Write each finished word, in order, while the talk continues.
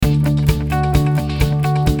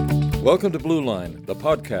Welcome to Blue Line, the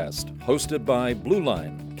podcast, hosted by Blue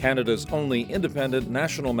Line, Canada's only independent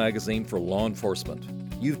national magazine for law enforcement.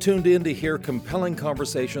 You've tuned in to hear compelling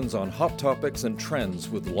conversations on hot topics and trends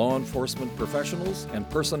with law enforcement professionals and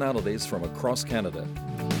personalities from across Canada.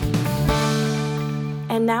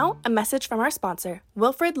 And now, a message from our sponsor,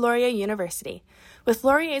 Wilfrid Laurier University. With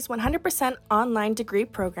Laurier's 100% online degree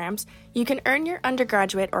programs, you can earn your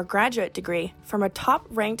undergraduate or graduate degree from a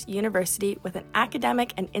top-ranked university with an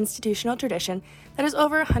academic and institutional tradition that is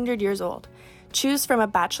over 100 years old. Choose from a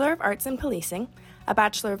Bachelor of Arts in Policing, a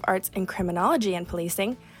Bachelor of Arts in Criminology and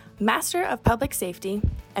Policing, Master of Public Safety,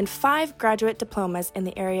 and 5 graduate diplomas in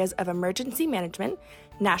the areas of Emergency Management,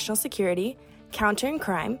 National Security, Countering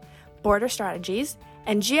Crime, Border Strategies,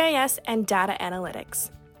 and GIS and Data Analytics.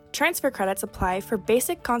 Transfer credits apply for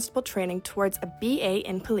basic constable training towards a BA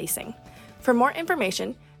in policing. For more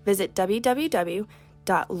information, visit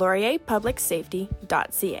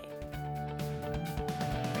www.laurierpublicsafety.ca.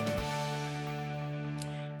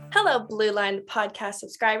 Hello, Blue Line podcast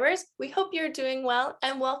subscribers. We hope you're doing well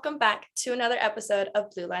and welcome back to another episode of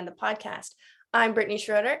Blue Line the podcast. I'm Brittany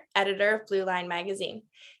Schroeder, editor of Blue Line magazine.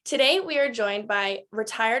 Today, we are joined by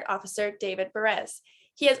retired officer David Perez.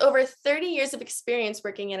 He has over 30 years of experience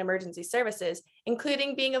working in emergency services,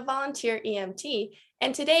 including being a volunteer EMT,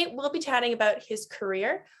 and today we'll be chatting about his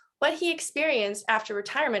career, what he experienced after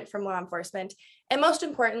retirement from law enforcement, and most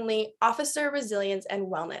importantly, officer resilience and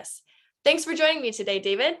wellness. Thanks for joining me today,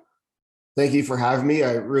 David. Thank you for having me.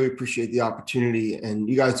 I really appreciate the opportunity, and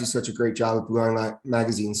you guys do such a great job at Blue Line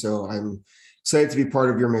magazine, so I'm excited to be part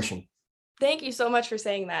of your mission. Thank you so much for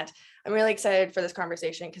saying that. I'm really excited for this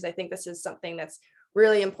conversation because I think this is something that's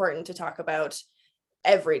really important to talk about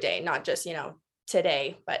every day, not just,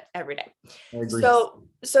 today, but every day. I agree. So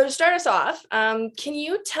to start us off, can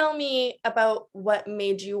you tell me about what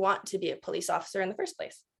made you want to be a police officer in the first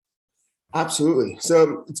place? Absolutely.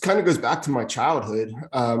 So it kind of goes back to my childhood.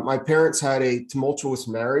 My parents had a tumultuous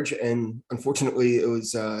marriage, and unfortunately it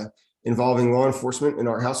was involving law enforcement in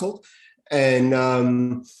our household.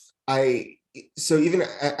 And so even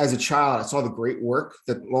as a child, I saw the great work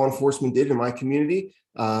that law enforcement did in my community,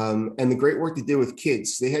 and the great work they did with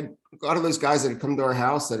kids. They had a lot of those guys that had come to our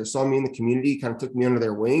house that saw me in the community, kind of took me under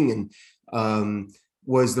their wing, and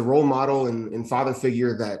was the role model and father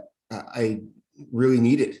figure that I really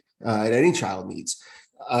needed, and any child needs.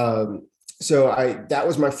 So that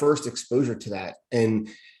was my first exposure to that. And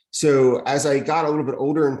so as I got a little bit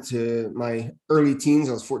older into my early teens,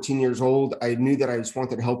 I was 14 years old, I knew that I just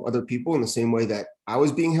wanted to help other people in the same way that I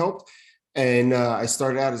was being helped. And I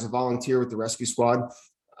started out as a volunteer with the rescue squad.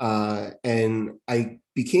 And I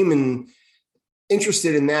became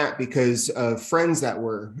interested in that because of friends that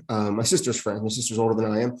were my sister's friends. My sister's older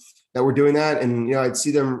than I am, that were doing that. And, I'd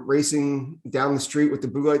see them racing down the street with the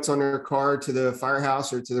blue lights on their car to the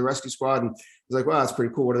firehouse or to the rescue squad. And I was like, wow, that's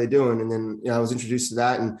pretty cool. What are they doing? And then I was introduced to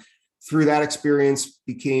that. And through that experience,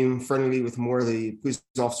 became friendly with more of the police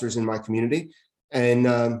officers in my community, and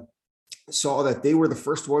saw that they were the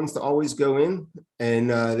first ones to always go in. And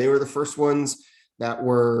they were the first ones that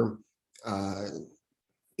were,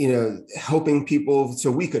 helping people so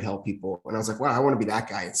we could help people. And I was like, wow, I want to be that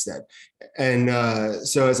guy instead. And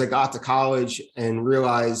so as I got to college and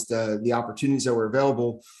realized the opportunities that were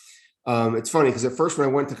available, it's funny because at first when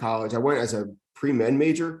I went to college, I went as a pre-med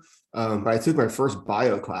major, but I took my first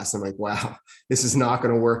bio class. I'm like, wow, this is not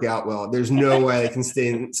going to work out well. There's no way I can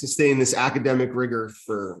sustain this academic rigor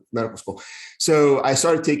for medical school. So I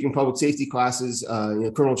started taking public safety classes,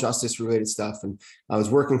 criminal justice related stuff. And I was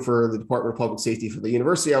working for the Department of Public Safety for the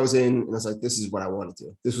university I was in. And I was like, this is what I want to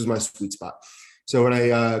do. This was my sweet spot. So when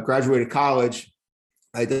I graduated college,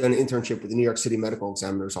 I did an internship with the New York City Medical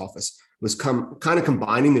Examiner's Office. It was kind of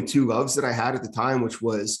combining the two loves that I had at the time, which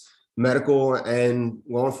was medical and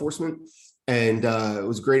law enforcement. And it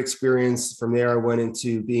was a great experience. From there, I went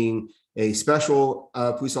into being a special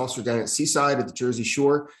police officer down at Seaside at the Jersey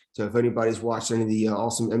Shore. So if anybody's watched any of the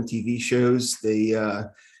awesome MTV shows, they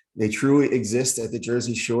truly exist at the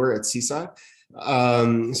Jersey Shore at Seaside.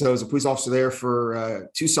 So I was a police officer there for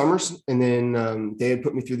 2 summers. And then they had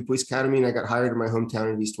put me through the police academy, and I got hired in my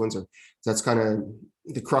hometown in East Windsor. So that's kind of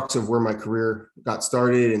the crux of where my career got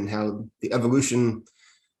started and how the evolution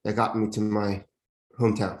that got me to my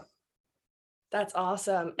hometown. That's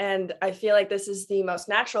awesome. And I feel like this is the most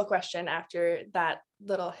natural question after that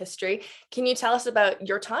little history. Can you tell us about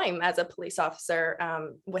your time as a police officer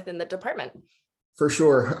within the department? For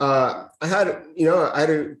sure. I had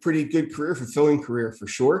a pretty good career, fulfilling career for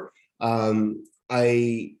sure.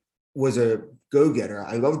 I was a go-getter.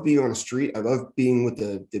 I loved being on the street. I loved being with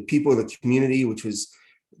the people of the community, which was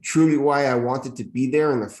truly why I wanted to be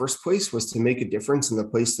there in the first place was to make a difference in the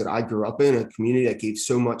place that I grew up in, a community that gave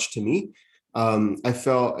so much to me. I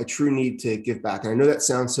felt a true need to give back. And I know that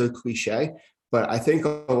sounds so cliche, but I think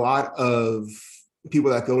a lot of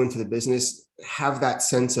people that go into the business have that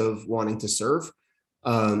sense of wanting to serve.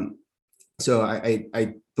 So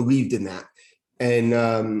I believed in that.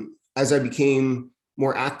 And as I became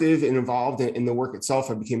more active and involved in the work itself,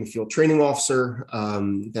 I became a field training officer.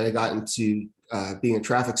 Then I got into being a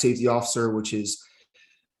traffic safety officer, which is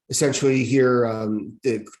essentially here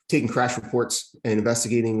taking crash reports and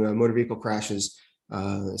investigating motor vehicle crashes,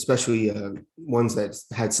 especially ones that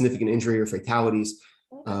had significant injury or fatalities.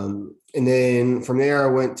 And then from there, I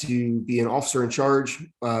went to be an officer in charge,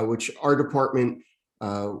 which our department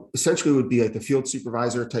essentially would be like the field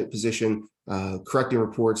supervisor type position, correcting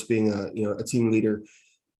reports, being a team leader.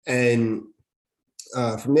 And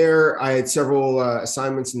from there, I had several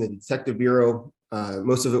assignments in the detective bureau.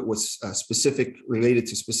 Most of it was specific, related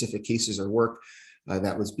to specific cases or work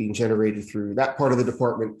that was being generated through that part of the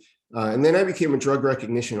department. And then I became a drug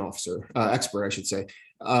recognition officer, expert, I should say,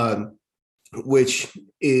 which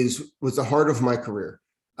was the heart of my career.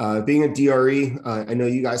 Being a DRE, I know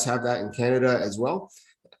you guys have that in Canada as well.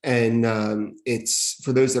 And it's,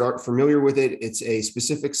 for those that aren't familiar with it, it's a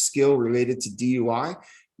specific skill related to DUI,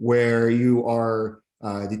 where you are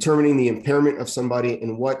determining the impairment of somebody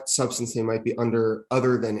and what substance they might be under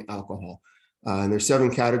other than alcohol. And there's 7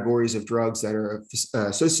 categories of drugs that are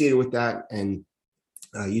associated with that. And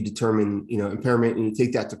you determine, impairment, and you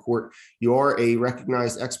take that to court. You are a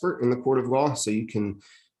recognized expert in the court of law, so you can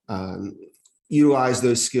utilize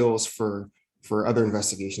those skills for other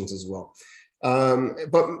investigations as well.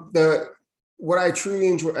 But what I truly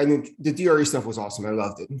enjoy, I mean, the DRE stuff was awesome. I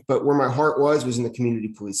loved it. But where my heart was in the community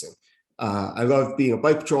policing. I loved being a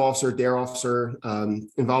bike patrol officer, DARE officer,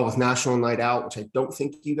 involved with National Night Out, which I don't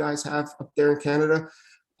think you guys have up there in Canada,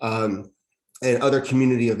 and other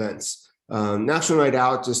community events. National Night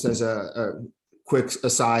Out, just as a quick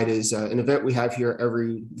aside, is an event we have here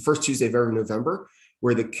every first Tuesday of every November,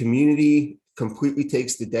 where the community completely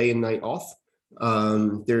takes the day and night off.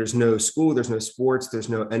 There's no school, there's no sports, there's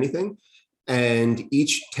no anything. And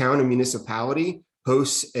each town and municipality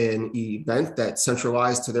hosts an event that's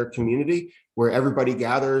centralized to their community, where everybody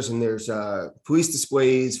gathers, and there's police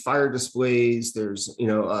displays, fire displays, there's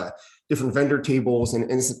different vendor tables,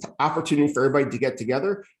 and it's an opportunity for everybody to get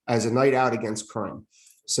together as a night out against crime.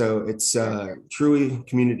 So it's truly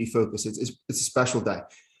community focused. It's a special day.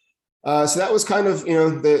 So that was kind of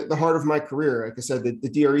the heart of my career. Like I said, the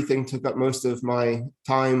DRE thing took up most of my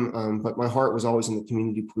time, but my heart was always in the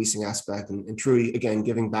community policing aspect, and truly, again,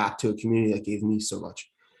 giving back to a community that gave me so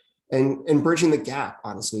much, and bridging the gap,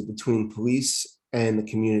 honestly, between police and the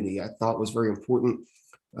community, I thought was very important.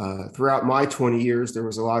 Throughout my 20 years, there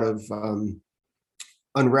was a lot of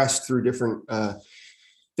unrest through different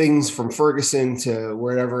things, from Ferguson to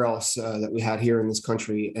wherever else that we had here in this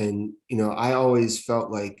country. And, I always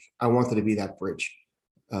felt like I wanted to be that bridge.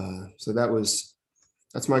 So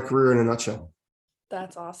that's my career in a nutshell.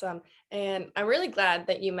 That's awesome. And I'm really glad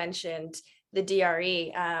that you mentioned the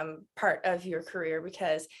DRE part of your career,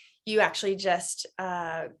 because you actually just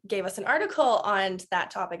gave us an article on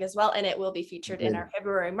that topic as well, and it will be featured in our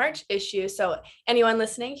February-March issue. So anyone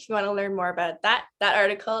listening, if you want to learn more about that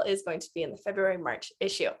article is going to be in the February-March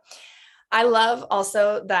issue. I love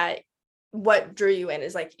also that what drew you in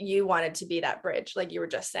is like you wanted to be that bridge, like you were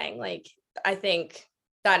just saying. Like, I think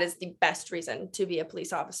that is the best reason to be a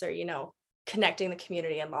police officer, connecting the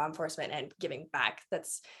community and law enforcement and giving back.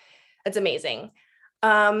 That's amazing.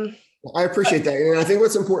 I appreciate that. And I think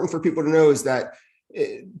what's important for people to know is that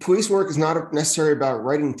police work is not necessarily about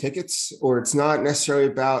writing tickets, or it's not necessarily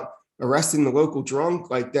about arresting the local drunk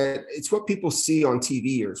like that. It's what people see on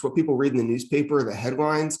TV, or it's what people read in the newspaper, the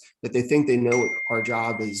headlines, that they think they know what our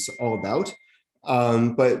job is all about.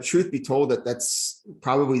 But truth be told, that's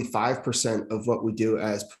probably 5% of what we do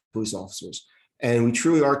as police officers. And we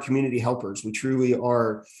truly are community helpers. We truly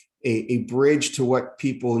are a bridge to what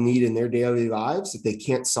people need in their daily lives that they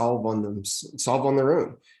can't solve on their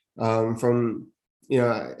own. From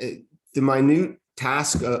the minute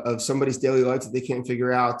task of somebody's daily life that they can't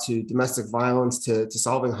figure out, to domestic violence, to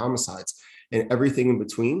solving homicides, and everything in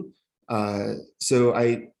between. So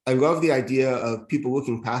I love the idea of people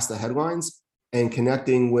looking past the headlines and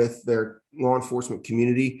connecting with their law enforcement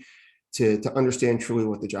community to understand truly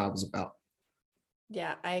what the job is about.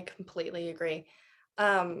 Yeah, I completely agree.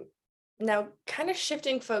 Now, kind of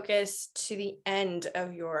shifting focus to the end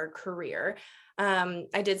of your career,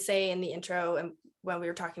 I did say in the intro, and when we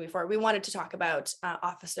were talking before, we wanted to talk about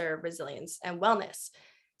officer resilience and wellness.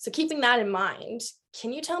 So keeping that in mind,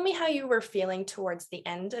 Can you tell me how you were feeling towards the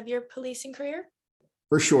end of your policing career?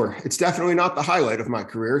 For sure. It's definitely not the highlight of my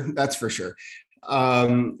career, that's for sure.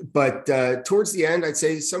 But towards the end, I'd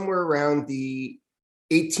say somewhere around the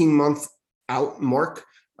 18-month out mark,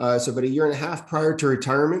 so about a year and a half prior to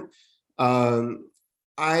retirement,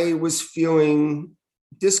 I was feeling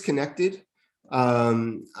disconnected.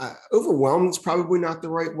 Overwhelmed is probably not the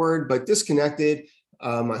right word, but disconnected.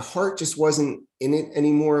 My heart just wasn't in it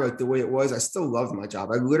anymore like the way it was. I still love my job.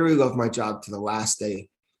 I literally love my job to the last day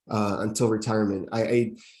until retirement.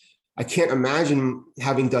 I can't imagine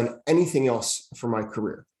having done anything else for my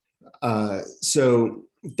career. So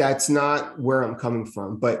that's not where I'm coming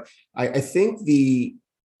from. But I think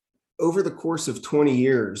over the course of 20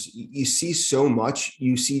 years, you see so much.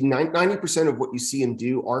 You see 90% of what you see and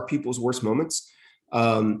do are people's worst moments.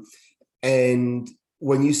 And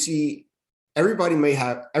when you see everybody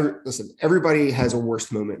everybody has a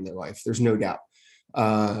worst moment in their life. There's no doubt.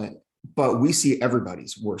 But we see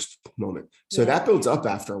everybody's worst moment. So that builds up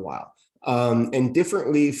after a while. And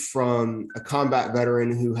differently from a combat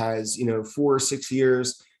veteran who has, 4 or 6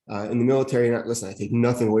 years in the military. Now, listen, I take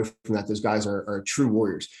nothing away from that. Those guys are true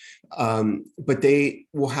warriors. But they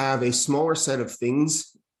will have a smaller set of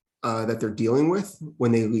things that they're dealing with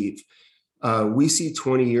when they leave. We see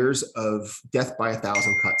 20 years of death by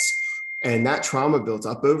 1,000 cuts. And that trauma builds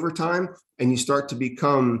up over time, and you start to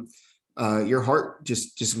become, your heart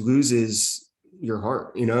just loses your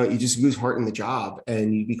heart. You just lose heart in the job,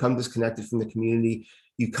 and you become disconnected from the community.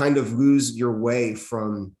 You kind of lose your way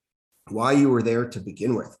from why you were there to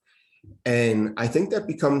begin with. And I think that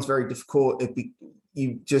becomes very difficult.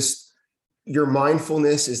 Your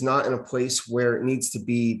mindfulness is not in a place where it needs to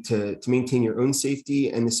be to maintain your own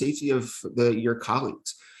safety and the safety of your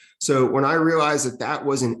colleagues. So when I realized that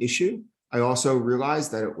was an issue, I also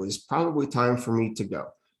realized that it was probably time for me to go.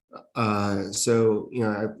 So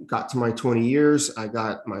I got to my 20 years, I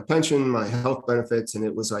got my pension, my health benefits, and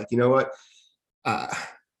it was like, you know what?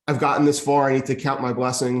 I've gotten this far. I need to count my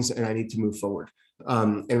blessings, and I need to move forward.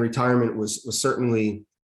 And retirement was certainly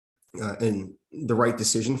in the right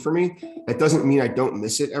decision for me. That doesn't mean I don't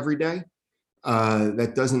miss it every day.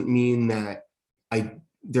 That doesn't mean that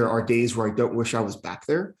there are days where I don't wish I was back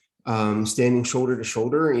there. Standing shoulder to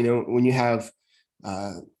shoulder, when you have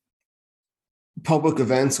public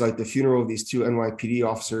events like the funeral of these 2 NYPD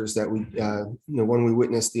officers that one we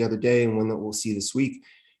witnessed the other day and one that we'll see this week,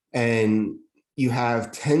 and you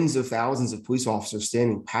have tens of thousands of police officers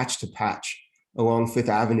standing patch to patch along Fifth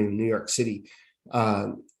Avenue in New York City.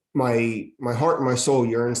 My heart and my soul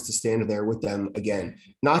yearns to stand there with them again,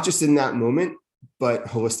 not just in that moment, but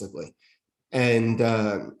holistically. And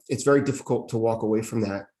it's very difficult to walk away from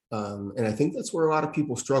that. And I think that's where a lot of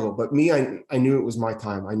people struggle. But me, I knew it was my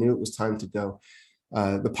time. I knew it was time to go.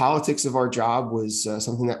 The politics of our job was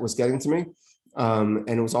something that was getting to me. And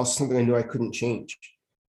it was also something I knew I couldn't change.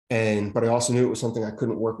 But I also knew it was something I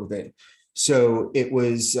couldn't work within. So it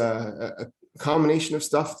was a combination of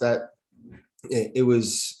stuff that it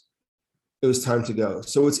was time to go.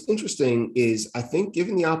 So what's interesting is I think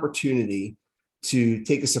given the opportunity to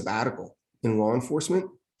take a sabbatical in law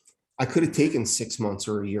enforcement, I could have taken 6 months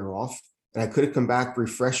or a year off, and I could have come back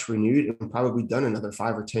refreshed, renewed, and probably done another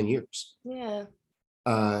 5 or 10 years. Yeah.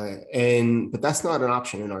 But that's not an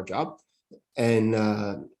option in our job. And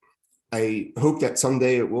I hope that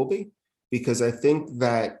someday it will be, because I think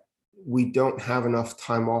that we don't have enough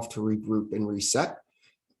time off to regroup and reset.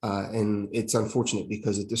 And it's unfortunate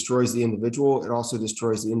because it destroys the individual. It also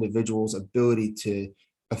destroys the individual's ability to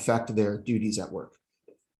affect their duties at work.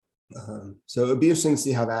 So it'd be interesting to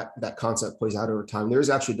see how that concept plays out over time. There's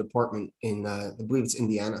actually a department in, I believe it's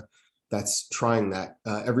Indiana, that's trying that.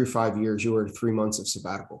 Every 5 years, you are 3 months of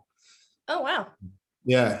sabbatical. Oh, wow.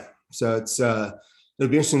 Yeah. So it'll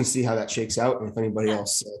be interesting to see how that shakes out. And if anybody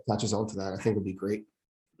else catches on to that, I think it'll be great.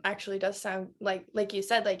 Actually does sound like you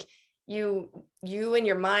said, like you and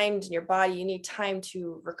your mind and your body, you need time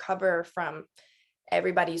to recover from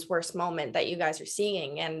everybody's worst moment that you guys are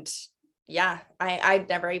seeing. And yeah, I'd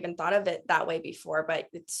never even thought of it that way before, but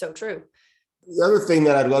it's so true. The other thing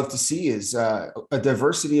that I'd love to see is a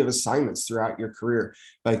diversity of assignments throughout your career.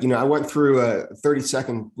 Like, I went through a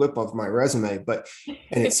 30-second blip of my resume,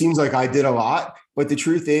 and it seems like I did a lot, but the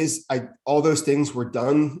truth is all those things were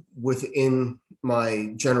done within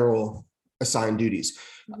my general assigned duties.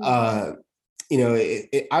 Mm-hmm.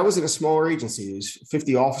 I was in a smaller agency. It was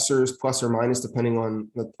 50 officers plus or minus, depending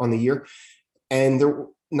on the year. And there were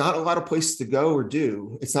not a lot of places to go or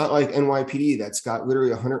do. It's not like NYPD that's got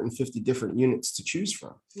literally 150 different units to choose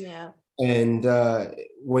from. Yeah. And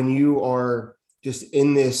when you are just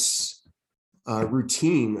in this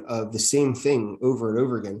routine of the same thing over and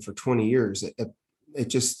over again for 20 years, it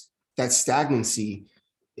just, that stagnancy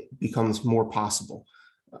becomes more possible.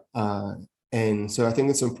 And so I think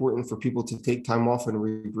it's important for people to take time off and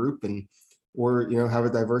regroup, and, or, have a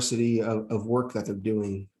diversity of work that they're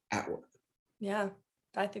doing at work. Yeah,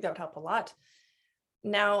 I think that would help a lot.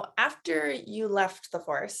 Now, after you left the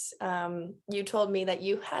force, you told me that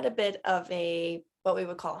you had a bit of what we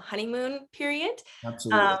would call a honeymoon period.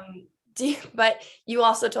 Absolutely. But you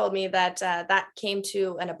also told me that that came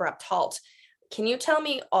to an abrupt halt. Can you tell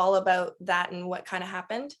me all about that and what kind of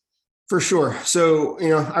happened? For sure. So,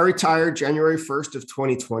 I retired January 1st of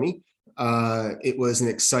 2020. It was an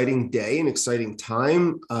exciting day, an exciting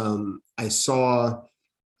time. I saw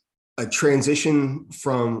a transition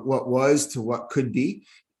from what was to what could be,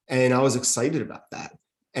 and I was excited about that.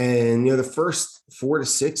 And, the first 4 to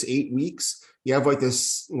 6, 8 weeks, you have like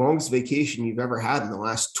this longest vacation you've ever had in the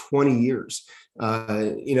last 20 years.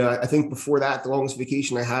 I think before that, the longest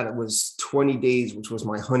vacation I had, it was 20 days, which was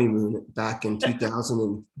my honeymoon back in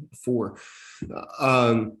 2004.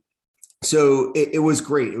 So it was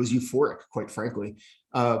great. It was euphoric, quite frankly.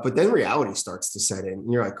 But then reality starts to set in,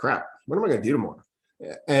 and you're like, crap, what am I going to do tomorrow?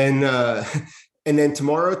 And then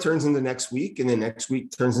tomorrow turns into next week, and then next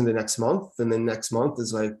week turns into next month. And then next month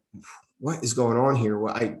is like, what is going on here?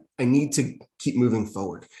 Well, I need to keep moving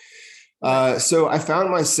forward. So I found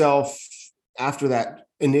myself, after that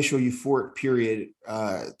initial euphoric period,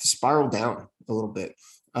 to spiral down a little bit,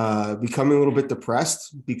 becoming a little bit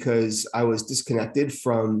depressed because I was disconnected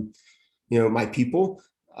from, my people,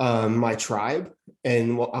 my tribe.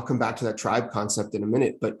 And I'll come back to that tribe concept in a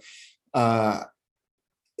minute, but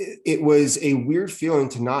it was a weird feeling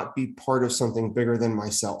to not be part of something bigger than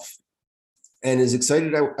myself. And as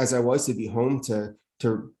excited as I was to be home to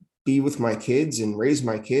be with my kids and raise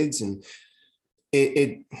my kids, and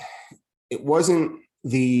it wasn't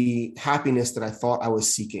the happiness that I thought I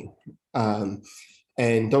was seeking.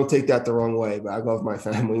 And don't take that the wrong way, but I love my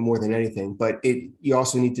family more than anything. But you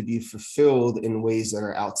also need to be fulfilled in ways that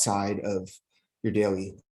are outside of your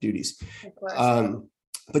daily duties.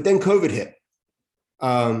 But then COVID hit.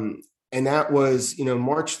 And that was,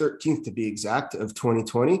 March 13th to be exact of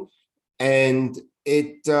 2020. And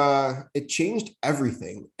it changed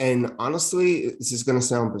everything. And honestly, this is going to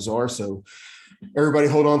sound bizarre, so everybody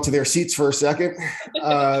hold on to their seats for a second.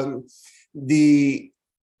 I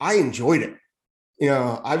enjoyed it.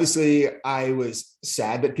 Obviously I was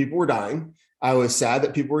sad that people were dying. I was sad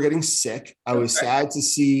that people were getting sick. I was sad to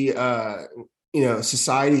see,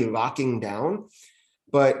 society locking down,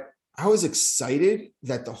 but I was excited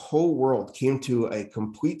that the whole world came to a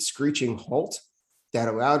complete screeching halt that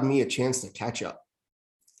allowed me a chance to catch up.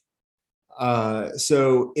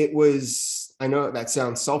 So it was, I know that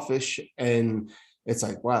sounds selfish, and it's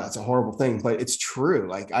like, wow, that's a horrible thing, but it's true.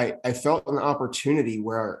 Like I felt an opportunity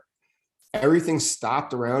where everything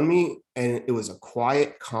stopped around me, and it was a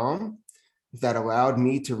quiet calm that allowed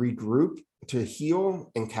me to regroup, to heal,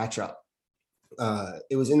 and catch up.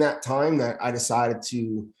 It was in that time that I decided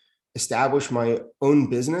to establish my own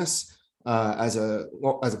business as a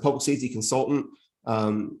public safety consultant,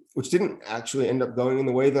 which didn't actually end up going in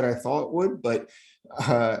the way that I thought it would. But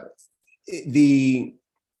the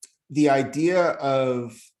idea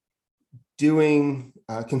of doing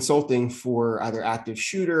consulting for either active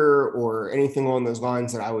shooter or anything along those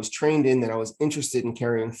lines that I was trained in, that I was interested in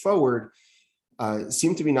carrying forward,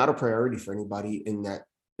 seemed to be not a priority for anybody in that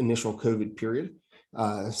initial COVID period.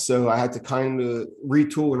 So I had to kind of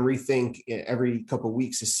retool and rethink every couple of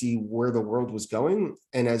weeks to see where the world was going.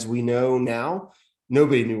 And as we know now,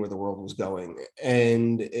 nobody knew where the world was going.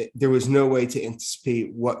 And there was no way to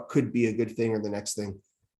anticipate what could be a good thing or the next thing.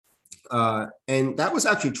 And that was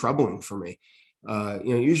actually troubling for me.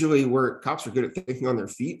 Usually cops are good at thinking on their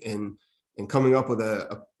feet and coming up with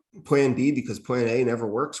a plan B, because plan A never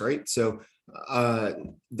works, right? So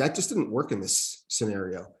that just didn't work in this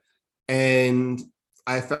scenario. And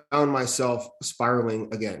I found myself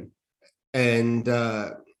spiraling again. And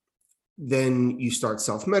then you start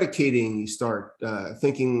self-medicating, you start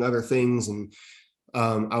thinking other things. And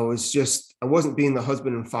I wasn't being the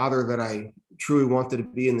husband and father that I truly wanted to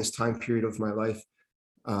be in this time period of my life.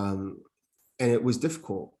 And it was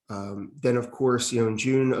difficult. Then, of course, in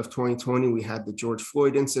June of 2020, we had the George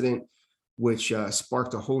Floyd incident, which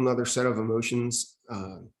sparked a whole nother set of emotions,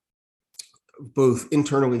 both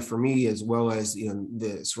internally for me as well as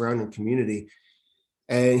the surrounding community.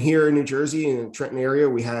 And here in New Jersey, in the Trenton area,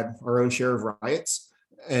 we had our own share of riots,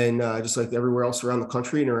 and just like everywhere else around the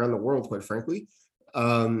country and around the world, quite frankly.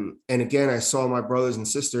 And again, I saw my brothers and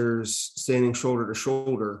sisters standing shoulder to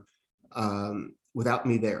shoulder without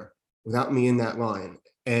me there. without me in that line.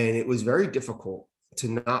 And it was very difficult to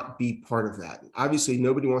not be part of that. Obviously,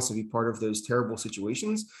 nobody wants to be part of those terrible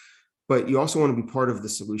situations, but you also want to be part of the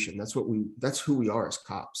solution. That's who we are as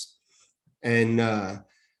cops. And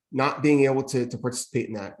not being able to participate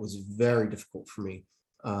in that was very difficult for me.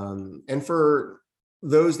 And for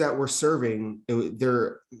those that were serving,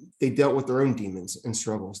 they dealt with their own demons and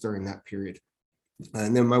struggles during that period.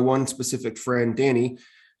 And then my one specific friend, Danny,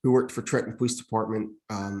 who worked for Trenton Police Department,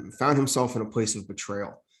 found himself in a place of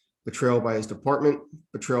betrayal. Betrayal by his department,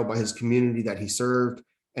 betrayal by his community that he served,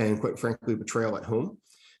 and quite frankly, betrayal at home.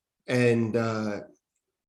 And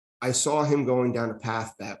I saw him going down a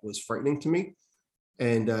path that was frightening to me.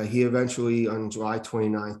 And he eventually, on July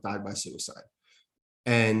 29th, died by suicide.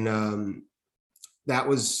 And that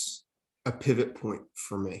was a pivot point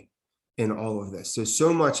for me in all of this.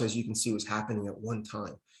 So much, as you can see, was happening at one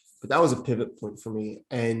time. But that was a pivot point for me.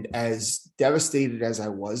 And as devastated as I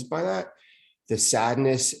was by that, the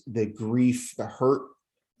sadness, the grief, the hurt,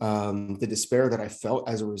 the despair that I felt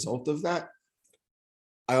as a result of that,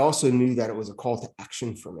 I also knew that it was a call to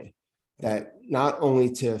action for me, that not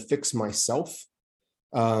only to fix myself,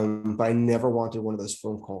 but I never wanted one of those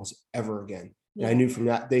phone calls ever again. And I knew from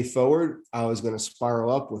that day forward, I was going to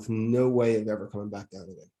spiral up with no way of ever coming back down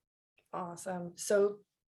again. Awesome. So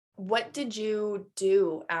what did you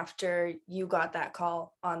do after you got that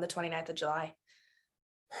call on the 29th of July?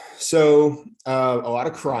 So a lot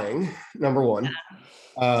of crying, number one.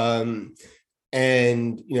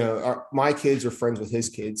 And, my kids are friends with his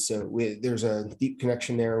kids. So there's a deep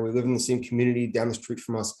connection there. We live in the same community down the street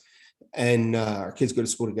from us, and our kids go to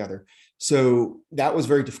school together. So that was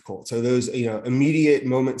very difficult. So those, immediate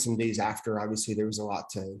moments and days after, obviously there was a lot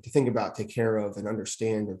to think about, take care of, and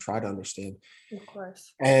understand, or try to understand. Of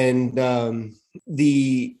course. And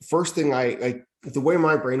the first thing the way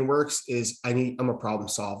my brain works is I'm a problem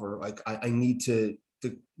solver. Like I need to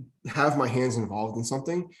have my hands involved in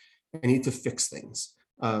something. I need to fix things,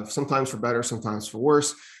 sometimes for better, sometimes for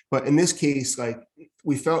worse. But in this case,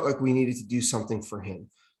 we felt like we needed to do something for him,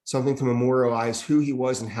 something to memorialize who he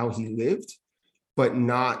was and how he lived, but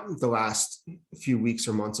not the last few weeks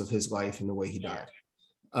or months of his life and the way he died.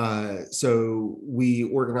 So we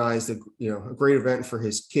organized a great event for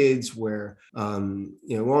his kids where,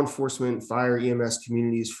 law enforcement, fire, EMS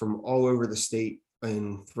communities from all over the state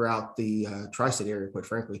and throughout the tri-state area, quite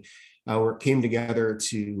frankly, came together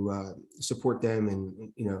to support them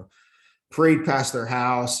and, parade past their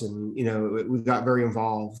house. And, we got very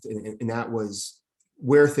involved, and that was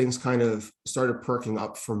where things kind of started perking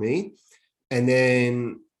up for me. And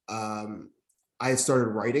then I started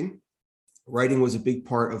writing. Writing was a big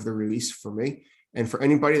part of the release for me. And for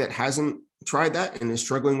anybody that hasn't tried that and is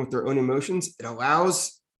struggling with their own emotions, it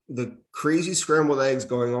allows the crazy scrambled eggs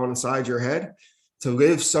going on inside your head to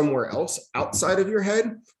live somewhere else outside of your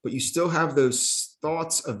head, but you still have those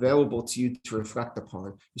thoughts available to you to reflect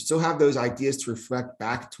upon. You still have those ideas to reflect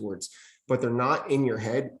back towards, but they're not in your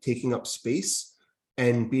head taking up space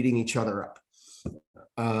and beating each other up.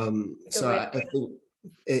 So I think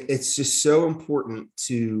it's just so important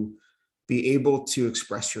to be able to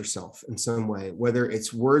express yourself in some way, whether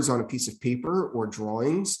it's words on a piece of paper or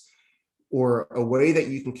drawings, or a way that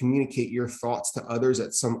you can communicate your thoughts to others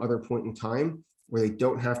at some other point in time where they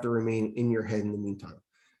don't have to remain in your head in the meantime.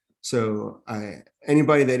 So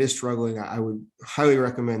anybody that is struggling, I would highly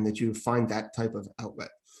recommend that you find that type of outlet.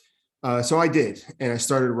 So I did, and I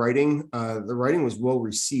started writing. The writing was well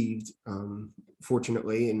received,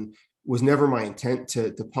 fortunately, and was never my intent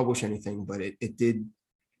to publish anything, but it did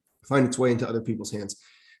find its way into other people's hands.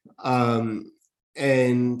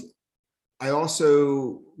 And I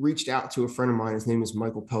also reached out to a friend of mine. His name is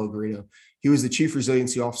Michael Pellegrino. He was the chief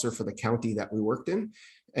resiliency officer for the county that we worked in.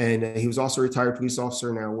 And he was also a retired police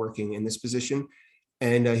officer, now working in this position.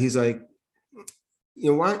 And he's like,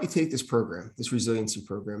 why don't you take this program, this resiliency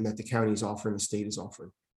program that the county is offering, the state is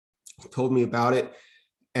offering? He told me about it.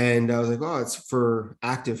 And I was like, oh, it's for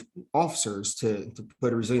active officers to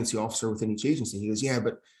put a resiliency officer within each agency. He goes, yeah,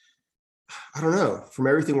 but I don't know. From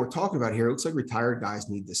everything we're talking about here, it looks like retired guys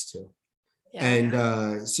need this too. Yeah.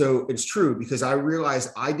 And so it's true, because I realized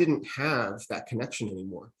I didn't have that connection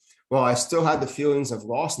anymore. Well, I still had the feelings of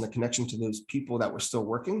loss and the connection to those people that were still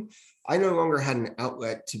working. I no longer had an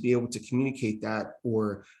outlet to be able to communicate that,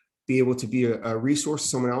 or be able to be a resource to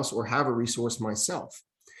someone else, or have a resource myself.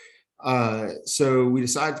 So we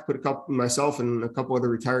decided to put myself and a couple other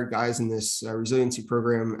retired guys in this resiliency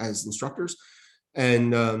program as instructors.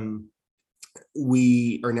 And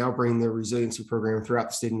we are now bringing the resiliency program throughout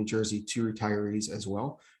the state of New Jersey to retirees as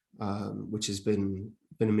well, which has been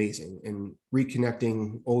been amazing, and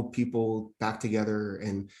reconnecting old people back together.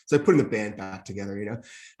 And it's like putting the band back together,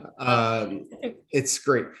 it's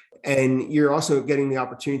great. And you're also getting the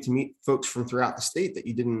opportunity to meet folks from throughout the state that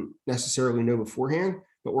you didn't necessarily know beforehand,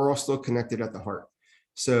 but we're all still connected at the heart.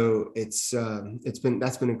 So that's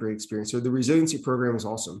been a great experience. So the resiliency program is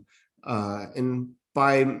awesome. And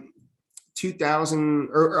by 2000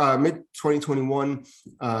 or mid 2021,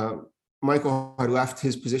 Michael had left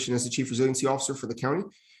his position as the chief resiliency officer for the county,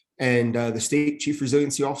 and the state chief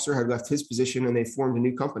resiliency officer had left his position, and they formed a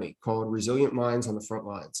new company called Resilient Minds on the Front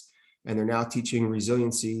Lines. And they're now teaching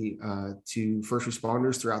resiliency to first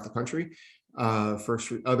responders throughout the country,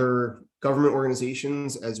 other government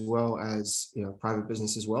organizations, as well as private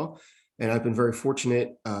business as well. And I've been very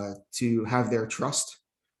fortunate to have their trust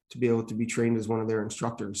to be able to be trained as one of their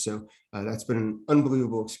instructors. So that's been an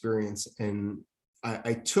unbelievable experience. And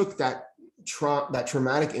I took that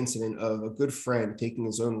traumatic incident of a good friend taking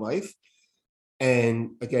his own life,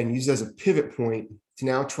 and again, used as a pivot point to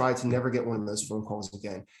now try to never get one of those phone calls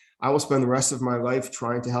again. I will spend the rest of my life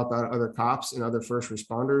trying to help out other cops and other first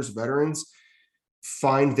responders, veterans,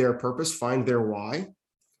 find their purpose, find their why,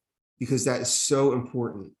 because that is so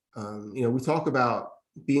important. We talk about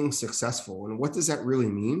being successful, and what does that really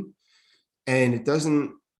mean? And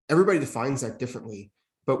everybody defines that differently,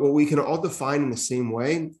 but what we can all define in the same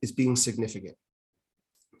way is being significant.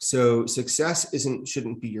 So success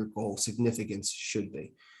shouldn't be your goal. Significance should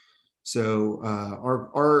be. So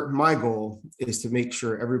my goal is to make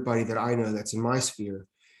sure everybody that I know that's in my sphere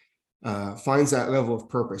finds that level of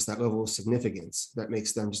purpose, that level of significance that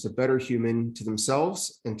makes them just a better human to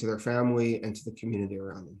themselves and to their family and to the community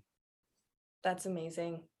around them. That's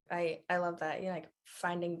amazing. I love that. Like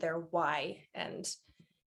finding their why, and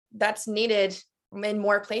that's needed in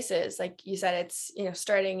more places. Like you said, it's,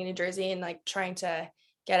 starting in New Jersey and like trying to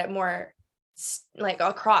get it more like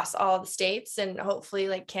across all the states, and hopefully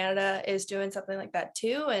like Canada is doing something like that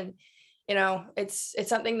too. And, it's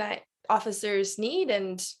something that officers need,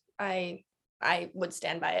 and I would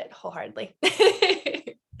stand by it wholeheartedly. No,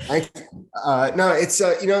 it's,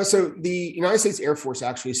 so the United States Air Force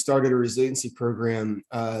actually started a resiliency program,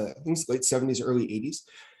 I think it's late 70s, early 80s.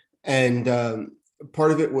 And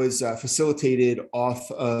part of it was facilitated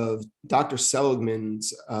off of Dr.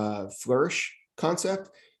 Seligman's flourish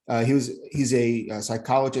concept. He's a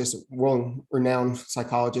psychologist, world-renowned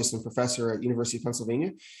psychologist and professor at University of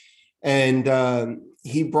Pennsylvania. And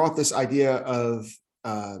he brought this idea of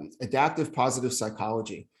adaptive positive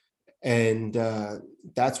psychology. And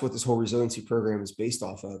that's what this whole resiliency program is based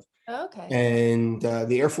off of. Okay. And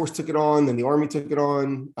the Air Force took it on, then the Army took it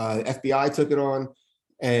on, FBI took it on.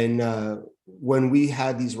 And when we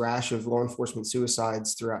had these rash of law enforcement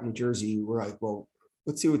suicides throughout New Jersey, we're like, well,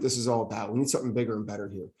 let's see what this is all about. We need something bigger and better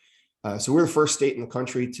here. So we're the first state in the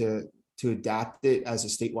country to adapt it as a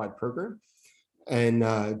statewide program.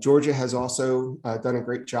 And Georgia has also done a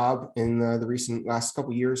great job in the last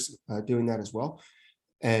couple of years doing that as well.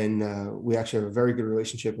 And we actually have a very good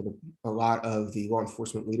relationship with a lot of the law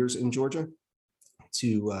enforcement leaders in Georgia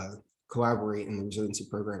to collaborate in the resiliency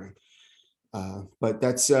programming. But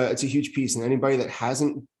it's a huge piece. And anybody that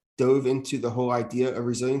hasn't dove into the whole idea of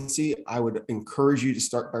resiliency, I would encourage you to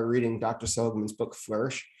start by reading Dr. Seligman's book,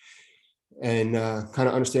 Flourish, and kind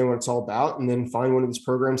of understand what it's all about, and then find one of these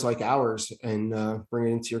programs like ours and bring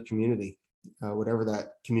it into your community, whatever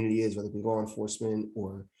that community is, whether it be law enforcement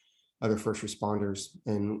or other first responders,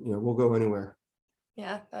 and we'll go anywhere.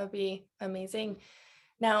 Yeah, that would be amazing.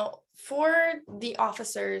 Now, for the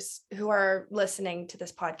officers who are listening to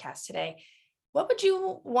this podcast today, what would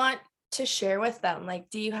you want to share with them? Like,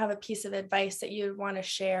 do you have a piece of advice that you'd want to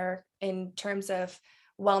share in terms of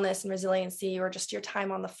wellness and resiliency, or just your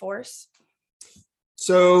time on the force?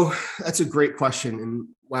 So that's a great question, and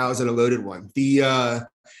wow, is it a loaded one?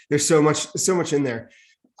 There's so much in there.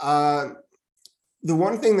 The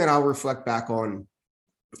one thing that I'll reflect back on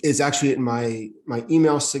is actually in my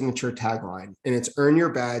email signature tagline, and it's earn your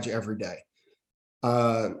badge every day.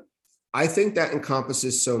 I think that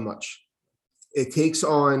encompasses so much. It takes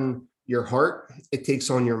on your heart, it takes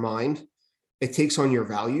on your mind, it takes on your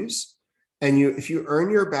values. And if you earn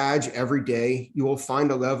your badge every day, you will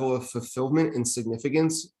find a level of fulfillment and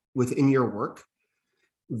significance within your work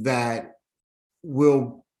that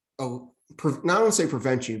will not only say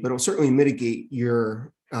prevent you, but it'll certainly mitigate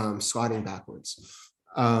your sliding backwards.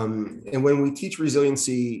 And when we teach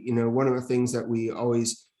resiliency, one of the things that we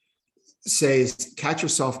always say is catch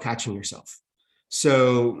yourself catching yourself.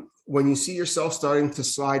 So when you see yourself starting to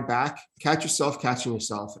slide back, catch yourself catching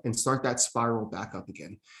yourself and start that spiral back up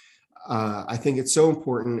again. I think it's so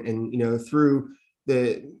important. And, through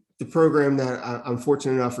the the program that I'm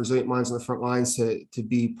fortunate enough, Resilient Minds on the Front Lines, to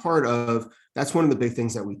be part of, that's one of the big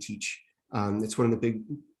things that we teach. It's one of the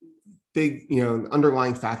big,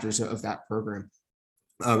 underlying factors of that program.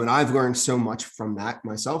 And I've learned so much from that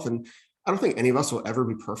myself. And I don't think any of us will ever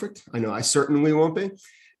be perfect. I know I certainly won't be.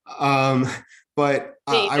 But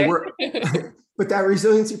I work, but that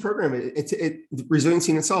resiliency program,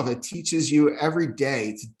 resiliency in itself, it teaches you every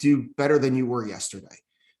day to do better than you were yesterday.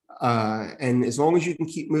 And as long as you can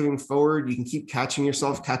keep moving forward, you can keep catching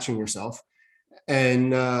yourself,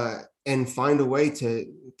 and find a way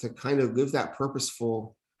to kind of live that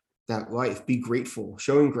purposeful, that life, be grateful.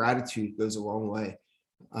 Showing gratitude goes a long way.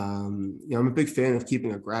 I'm a big fan of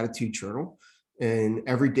keeping a gratitude journal. And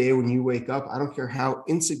every day when you wake up, I don't care how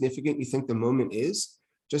insignificant you think the moment is,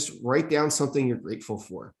 just write down something you're grateful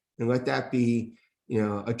for and let that be,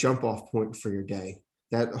 a jump off point for your day.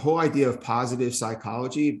 That whole idea of positive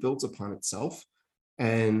psychology builds upon itself.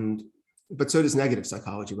 But so does negative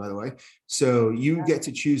psychology, by the way. So you get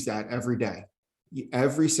to choose that every day.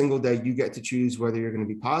 Every single day, you get to choose whether you're going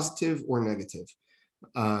to be positive or negative.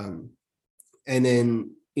 And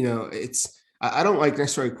then, I don't like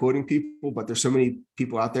necessarily quoting people, but there's so many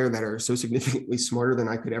people out there that are so significantly smarter than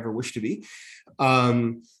I could ever wish to be.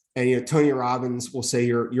 And, Tony Robbins will say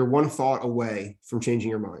you're one thought away from changing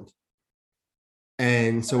your mind.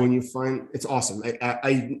 And so when you find, it's awesome.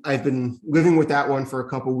 I've been living with that one for a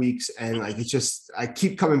couple of weeks, and I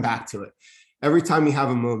keep coming back to it. Every time you have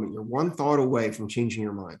a moment, you're one thought away from changing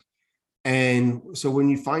your mind. And so when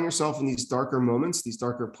you find yourself in these darker moments, these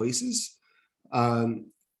darker places,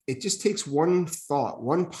 it just takes one thought,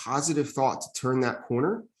 one positive thought to turn that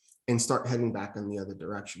corner and start heading back in the other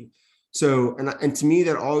direction. So, and to me,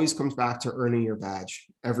 that always comes back to earning your badge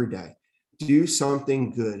every day. Do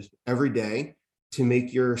something good every day to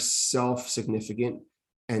make yourself significant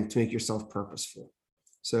and to make yourself purposeful.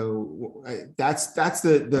 So that's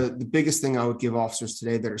the biggest thing I would give officers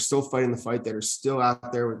today that are still fighting the fight, that are still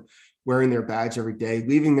out there wearing their badge every day,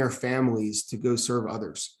 leaving their families to go serve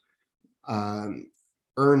others.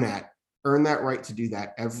 Earn that right to do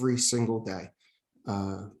that every single day,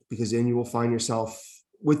 because then you will find yourself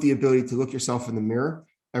with the ability to look yourself in the mirror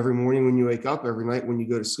every morning when you wake up, every night when you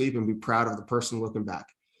go to sleep, and be proud of the person looking back.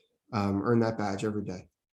 Earn that badge every day.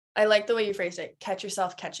 I like the way you phrased it. Catch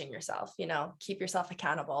yourself catching yourself, keep yourself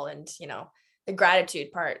accountable. And, the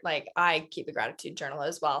gratitude part, like I keep a gratitude journal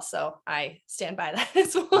as well. So I stand by that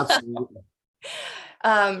as well. Absolutely.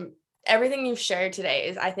 Everything you've shared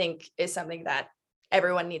today I think is something that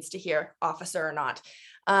everyone needs to hear, officer or not.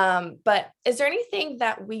 But is there anything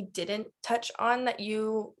that we didn't touch on that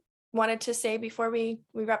you wanted to say before we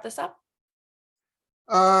wrap this up?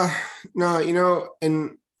 No,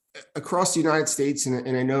 and across the United States,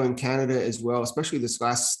 and I know in Canada as well, especially this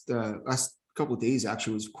last couple of days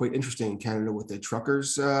actually was quite interesting in Canada with the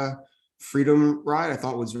truckers freedom ride. I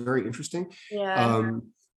thought was very interesting. Yeah.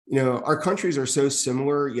 Our countries are so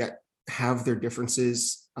similar yet have their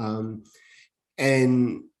differences.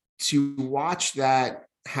 And to watch that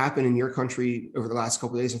happen in your country over the last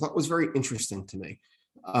couple of days, I thought was very interesting to me.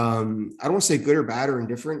 I don't want to say good or bad or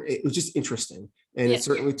indifferent. It was just interesting, and It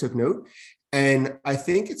certainly took note. And I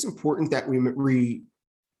think it's important that we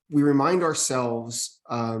remind ourselves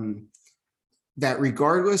that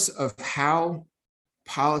regardless of how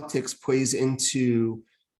politics plays into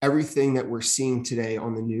everything that we're seeing today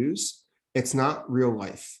on the news, it's not real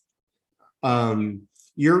life.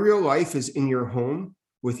 Your real life is in your home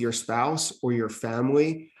with your spouse or your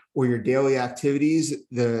family or your daily activities,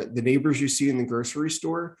 the neighbors you see in the grocery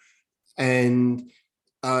store, and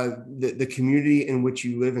the community in which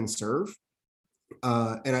you live and serve.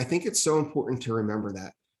 And I think it's so important to remember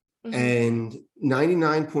that. Mm-hmm. And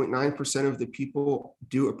 99.9% of the people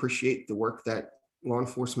do appreciate the work that law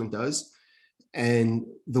enforcement does. And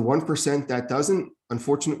the 1% that doesn't,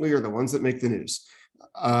 unfortunately, are the ones that make the news.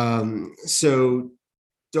 So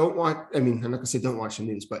I'm not gonna say don't watch the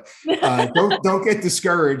news, but don't get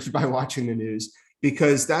discouraged by watching the news,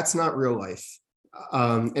 because that's not real life.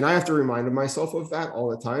 And I have to remind myself of that all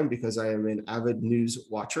the time, because I am an avid news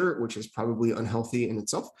watcher, which is probably unhealthy in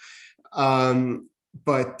itself.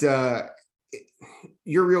 But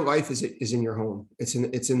your real life is in your home. It's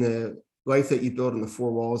in the life that you build in the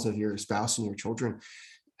four walls of your spouse and your children,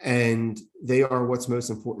 and they are what's most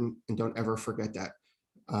important. And don't ever forget that.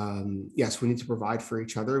 Yes, we need to provide for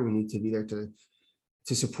each other. We need to be there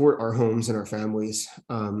to support our homes and our families,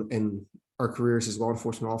 and our careers as law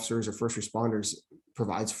enforcement officers or first responders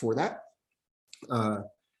provides for that.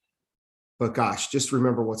 But gosh, just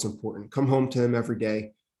remember what's important. Come home to them every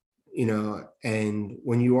day, and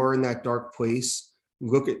when you are in that dark place,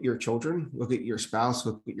 look at your children, look at your spouse,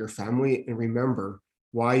 look at your family, and remember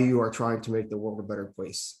why you are trying to make the world a better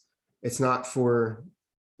place. It's not for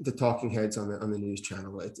the talking heads on the news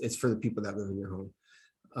channel. It's for the people that live in your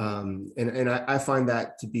home. And I find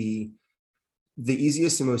that to be the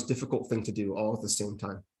easiest and most difficult thing to do all at the same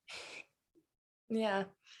time. Yeah,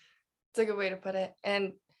 it's a good way to put it.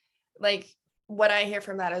 And like what I hear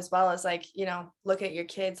from that as well is like, look at your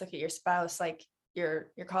kids, look at your spouse, like your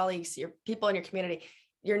colleagues, your people in your community.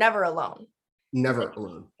 You're never alone. Never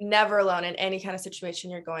alone. Never alone in any kind of situation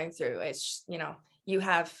you're going through. It's, you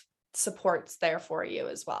have supports there for you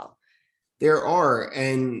as well. There are.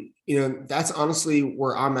 And, that's honestly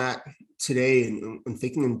where I'm at today and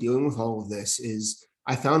thinking and dealing with all of this is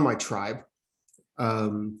I found my tribe.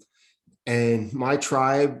 And my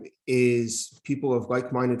tribe is people of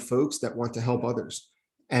like-minded folks that want to help others.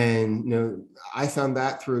 And, I found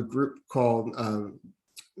that through a group called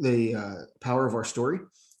the Power of Our Story.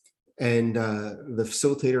 And the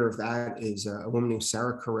facilitator of that is a woman named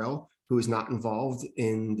Sarah Carell, who is not involved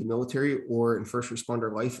in the military or in first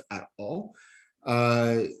responder life at all.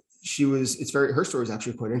 Her story is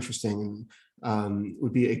actually quite interesting and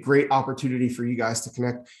would be a great opportunity for you guys to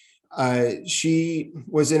connect. She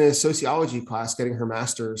was in a sociology class getting her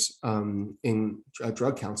master's in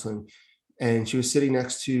drug counseling. And she was sitting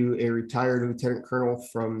next to a retired lieutenant colonel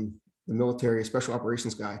from the military, a special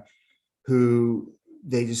operations guy, who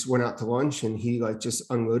they just went out to lunch and he just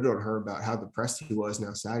unloaded on her about how depressed he was and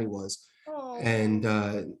how sad he was. Aww.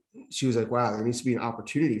 And she was like, wow, there needs to be an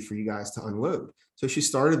opportunity for you guys to unload. So she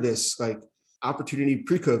started this opportunity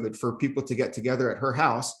pre-COVID for people to get together at her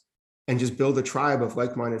house and just build a tribe of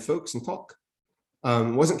like-minded folks and talk.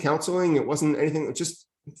 It wasn't counseling. It wasn't anything. It was just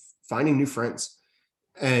finding new friends.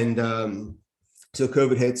 And so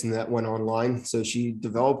COVID hits and that went online. So she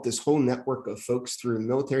developed this whole network of folks through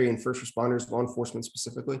military and first responders, law enforcement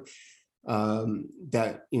specifically,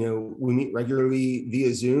 that, we meet regularly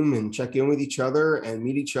via Zoom and check in with each other and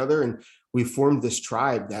meet each other. And we formed this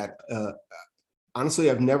tribe that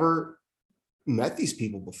honestly, I've never met these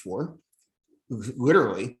people before,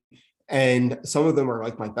 literally. And some of them are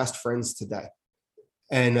like my best friends today.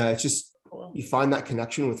 And it's just, you find that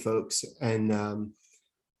connection with folks. And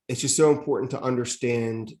it's just so important to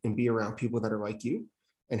understand and be around people that are like you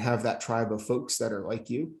and have that tribe of folks that are like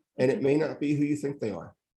you. And it may not be who you think they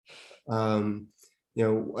are. And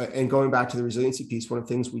going back to the resiliency piece, one of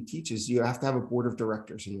the things we teach is you have to have a board of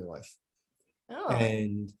directors in your life. Oh.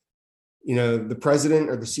 And, the president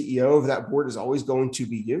or the CEO of that board is always going to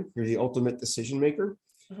be you. You're the ultimate decision maker.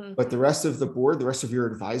 Mm-hmm. But the rest of the board, the rest of your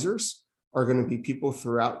advisors are going to be people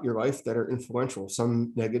throughout your life that are influential,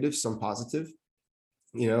 some negative, some positive.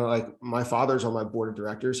 Like my father's on my board of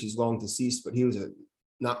directors. He's long deceased, but he was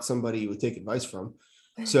not somebody you would take advice from.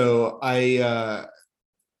 So I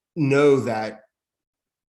know that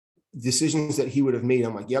decisions that he would have made,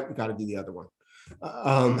 I'm like, yep, we got to do the other one.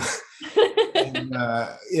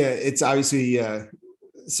 It's obviously a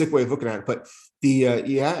sick way of looking at it, but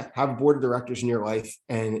have a board of directors in your life,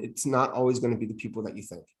 and it's not always going to be the people that you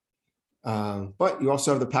think. But you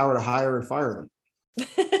also have the power to hire and fire them.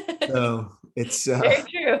 So it's very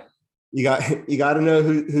true. You got to know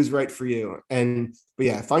who's right for you.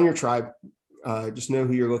 But find your tribe. Just know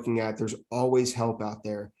who you're looking at. There's always help out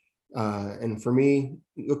there. And for me,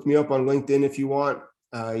 look me up on LinkedIn if you want.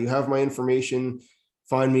 You have my information.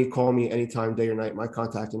 Find me, call me anytime, day or night. My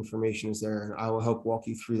contact information is there, and I will help walk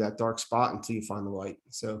you through that dark spot until you find the light.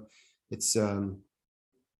 So it's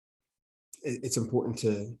important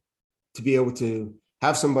to be able to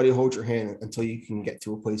have somebody hold your hand until you can get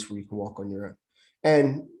to a place where you can walk on your own.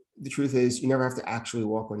 And the truth is, you never have to actually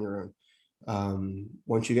walk on your own.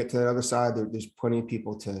 Once you get to the other side, there's plenty of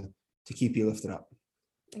people to keep you lifted up.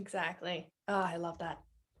 Exactly. Oh, I love that.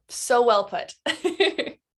 So well put.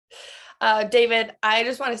 David, I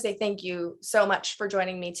just want to say thank you so much for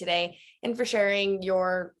joining me today and for sharing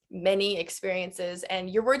your many experiences and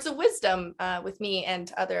your words of wisdom with me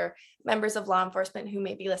and other members of law enforcement who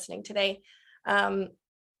may be listening today.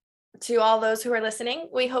 To all those who are listening,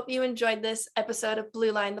 we hope you enjoyed this episode of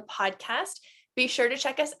Blue Line, the podcast. Be sure to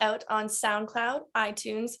check us out on SoundCloud,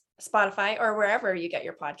 iTunes, Spotify, or wherever you get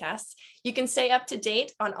your podcasts. You can stay up to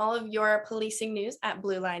date on all of your policing news at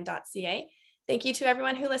blueline.ca. Thank you to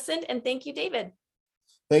everyone who listened, and thank you, David.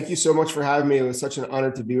 Thank you so much for having me. It was such an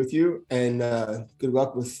honor to be with you, and good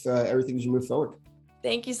luck with everything as you move forward.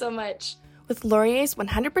 Thank you so much. With Laurier's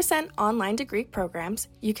 100% online degree programs,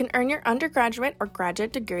 you can earn your undergraduate or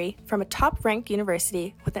graduate degree from a top-ranked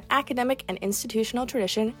university with an academic and institutional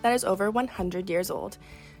tradition that is over 100 years old.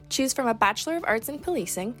 Choose from a Bachelor of Arts in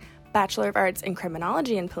Policing, Bachelor of Arts in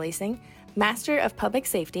Criminology and Policing, Master of Public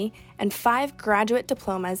Safety, and 5 graduate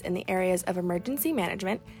diplomas in the areas of emergency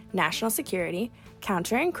management, national security,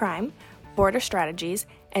 countering crime, border strategies,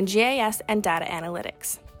 and GIS and data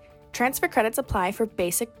analytics. Transfer credits apply for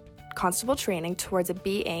basic constable training towards a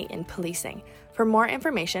BA in policing. For more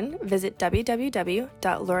information, visit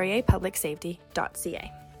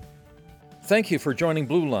www.laurierpublicsafety.ca. Thank you for joining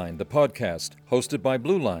Blue Line, the podcast hosted by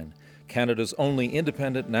Blue Line, Canada's only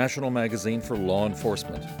independent national magazine for law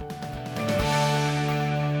enforcement.